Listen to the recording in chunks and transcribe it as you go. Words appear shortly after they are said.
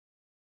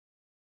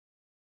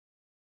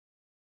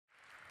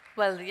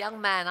Well, the young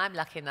man I'm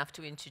lucky enough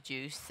to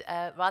introduce,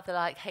 rather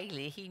like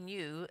Haley, he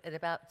knew at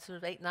about sort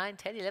of 8, 9,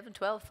 10, 11,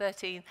 12,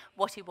 13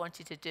 what he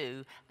wanted to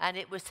do, and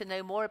it was to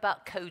know more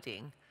about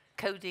coding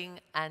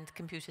and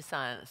computer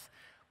science.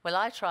 Well,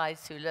 I tried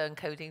to learn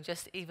coding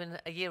just even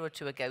a year or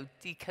two ago,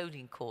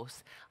 decoding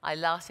course. I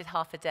lasted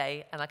half a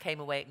day and I came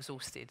away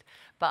exhausted.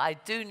 But I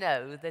do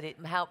know that it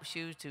helps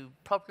you to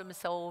problem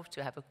solve,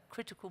 to have a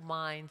critical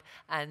mind,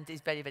 and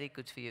is very, very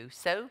good for you.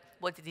 So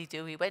what did he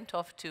do? He went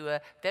off to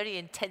a very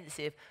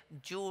intensive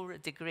dual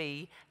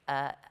degree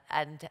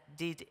and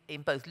did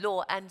in both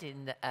law and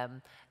in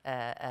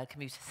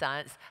computer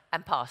science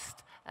and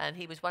passed. And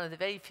he was one of the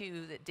very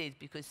few that did,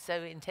 because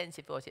so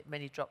intensive was it,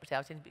 many dropped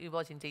out. And he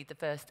was indeed the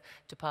first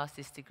to pass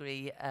this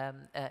degree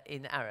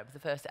in Arab, the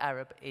first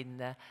Arab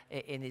in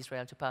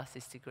Israel to pass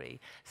this degree.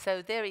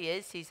 So there he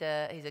is. He's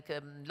a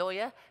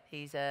lawyer,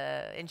 he's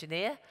an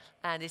engineer,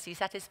 and is he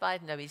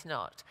satisfied? No, he's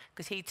not,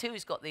 because he too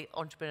has got the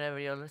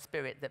entrepreneurial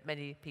spirit that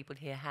many people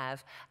here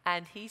have,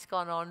 and he's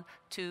gone on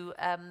to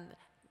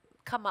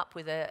come up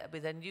with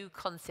a new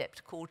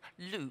concept called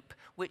Loop,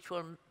 which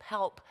will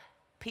help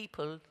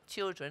people,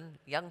 children,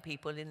 young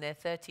people in their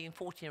 13,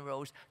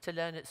 14-year-olds to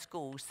learn at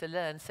schools, to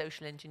learn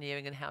social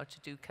engineering and how to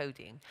do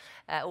coding.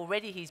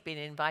 Already he's been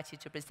invited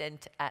to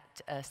present at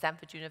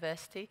Stanford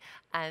University,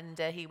 and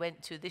he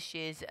went to this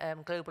year's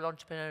Global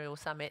Entrepreneurial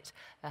Summit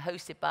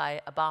hosted by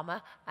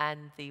Obama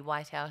and the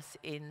White House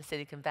in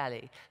Silicon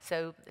Valley.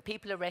 So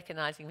people are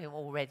recognizing him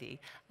already,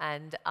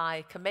 and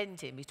I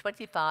commend him. He's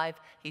 25,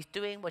 he's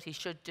doing what he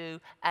should do,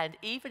 and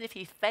even if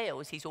he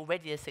fails, he's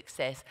already a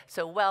success.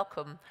 So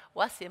welcome,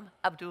 Waseem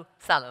Abu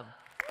Salem.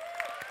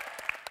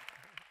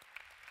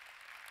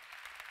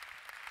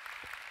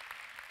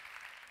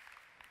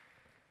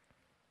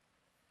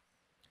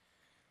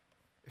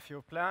 If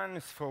your plan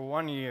is for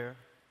 1 year,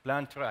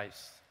 plant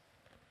rice.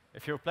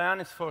 If your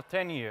plan is for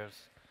 10 years,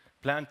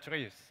 plant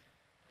trees.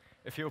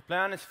 If your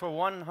plan is for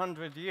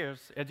 100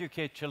 years,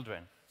 educate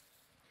children.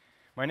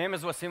 My name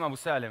is Waseem Abu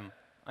Salem.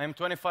 I am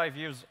 25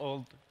 years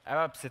old,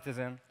 Arab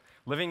citizen,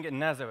 living in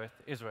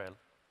Nazareth, Israel.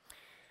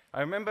 I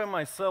remember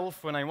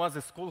myself when I was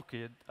a school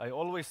kid, I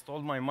always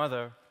told my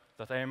mother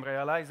that I am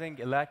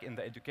realizing a lack in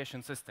the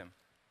education system.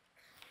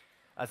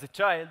 As a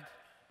child,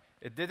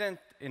 it didn't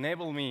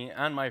enable me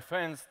and my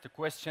friends to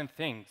question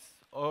things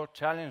or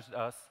challenge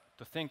us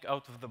to think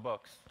out of the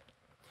box.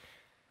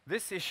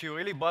 This issue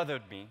really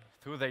bothered me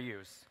through the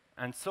years,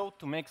 and sought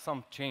to make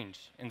some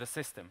change in the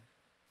system.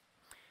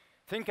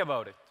 Think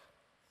about it.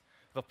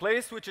 The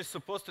place which is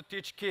supposed to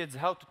teach kids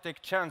how to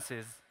take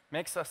chances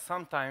makes us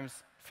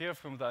sometimes fear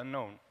from the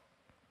unknown.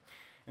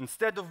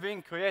 Instead of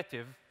being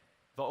creative,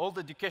 the old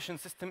education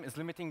system is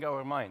limiting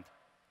our mind.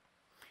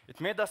 It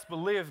made us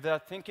believe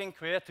that thinking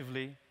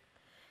creatively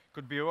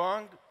could be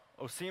wrong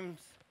or seems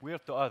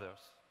weird to others.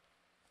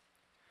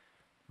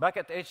 Back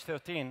at age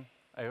 13,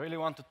 I really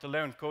wanted to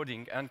learn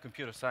coding and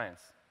computer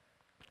science.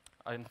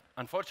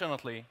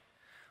 Unfortunately,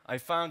 I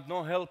found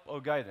no help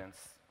or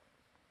guidance.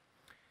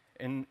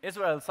 In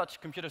Israel, such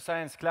computer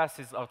science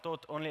classes are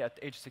taught only at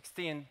age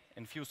 16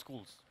 in few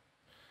schools.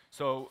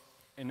 So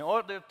in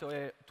order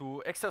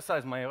to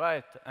exercise my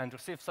right and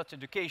receive such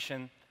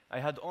education, I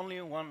had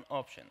only one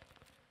option,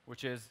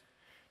 which is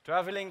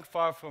traveling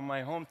far from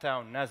my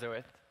hometown,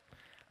 Nazareth,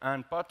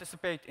 and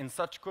participate in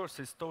such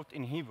courses taught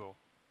in Hebrew,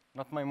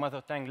 not my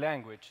mother tongue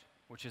language,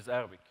 which is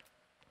Arabic.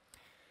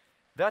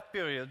 That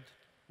period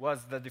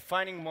was the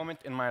defining moment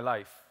in my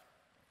life.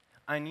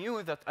 I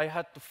knew that I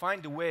had to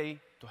find a way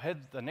to help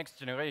the next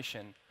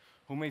generation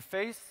who may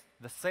face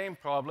the same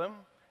problem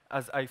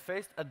as I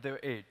faced at their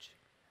age,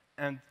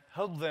 and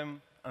help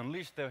them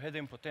unleash their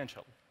hidden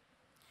potential.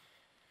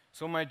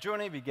 So my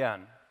journey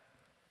began.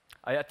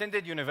 I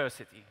attended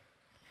university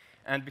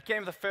and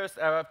became the first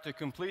Arab to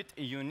complete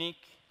a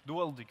unique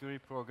dual degree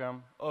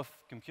program of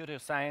computer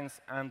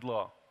science and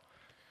law,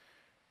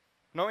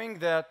 knowing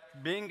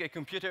that being a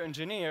computer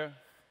engineer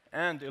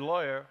and a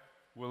lawyer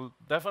will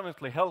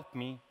definitely help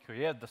me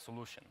create the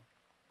solution.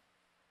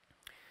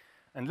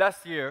 And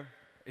last year,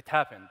 it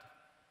happened.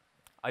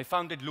 I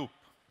founded Loop,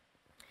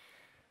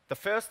 the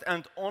first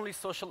and only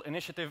social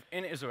initiative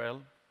in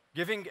Israel,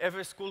 giving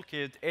every school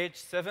kid aged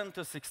 7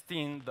 to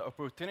 16 the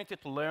opportunity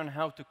to learn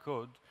how to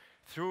code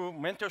through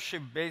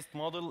mentorship-based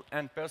model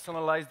and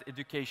personalized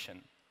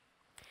education.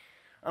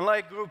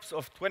 Unlike groups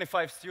of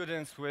 25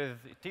 students with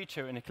a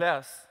teacher in a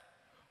class,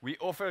 we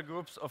offer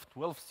groups of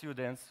 12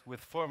 students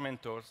with 4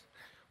 mentors,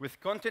 with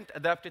content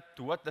adapted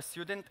to what the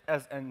student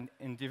as an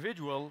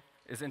individual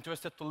is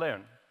interested to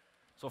learn.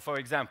 So for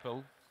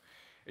example,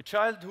 a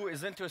child who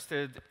is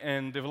interested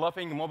in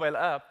developing a mobile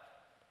app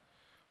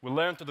will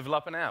learn to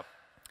develop an app.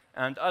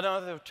 And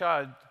another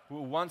child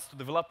who wants to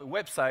develop a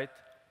website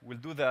will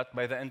do that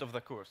by the end of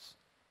the course.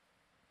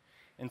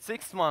 In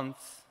 6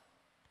 months,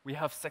 we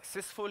have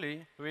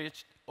successfully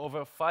reached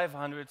over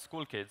 500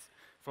 school kids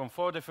from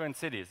 4 different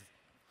cities,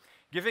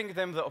 giving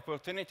them the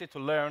opportunity to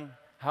learn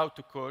how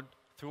to code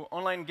through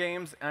online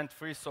games and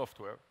free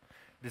software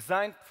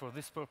designed for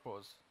this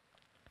purpose.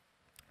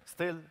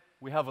 Still,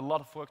 we have a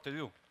lot of work to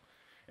do.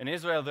 In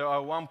Israel, there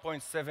are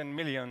 1.7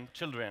 million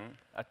children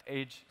at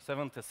age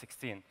 7 to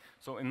 16.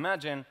 So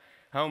imagine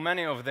how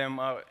many of them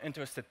are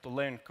interested to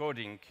learn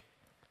coding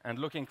and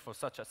looking for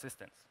such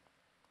assistance.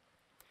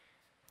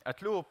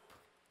 At Loop,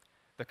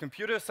 the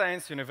computer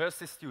science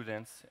university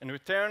students, in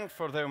return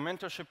for their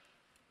mentorship,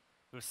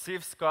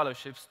 receive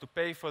scholarships to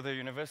pay for their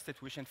university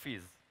tuition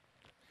fees.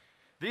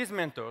 These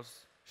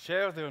mentors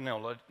share their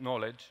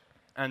knowledge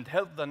and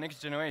help the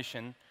next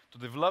generation to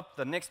develop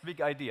the next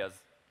big ideas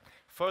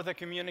for the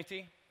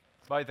community,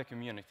 by the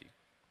community.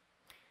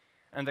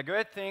 And the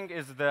great thing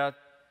is that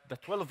the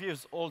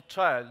 12-year-old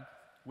child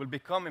will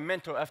become a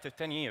mentor after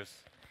 10 years,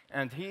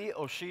 and he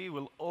or she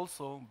will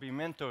also be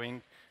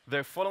mentoring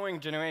their following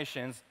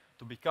generations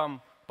to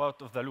become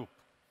part of the Loop.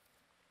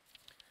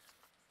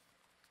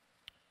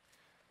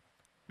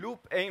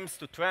 Loop aims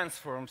to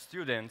transform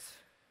students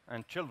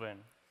and children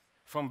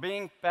from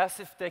being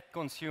passive tech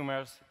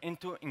consumers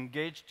into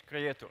engaged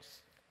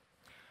creators.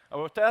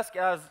 Our task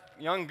as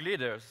young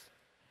leaders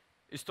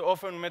is to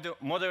offer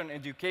modern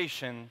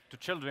education to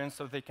children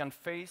so they can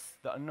face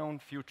the unknown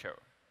future.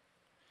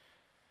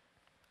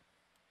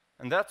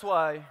 And that's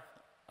why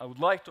I would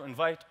like to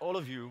invite all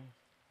of you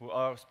who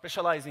are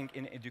specializing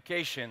in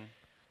education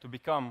to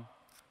become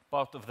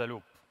part of the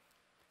Loop.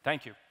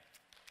 Thank you.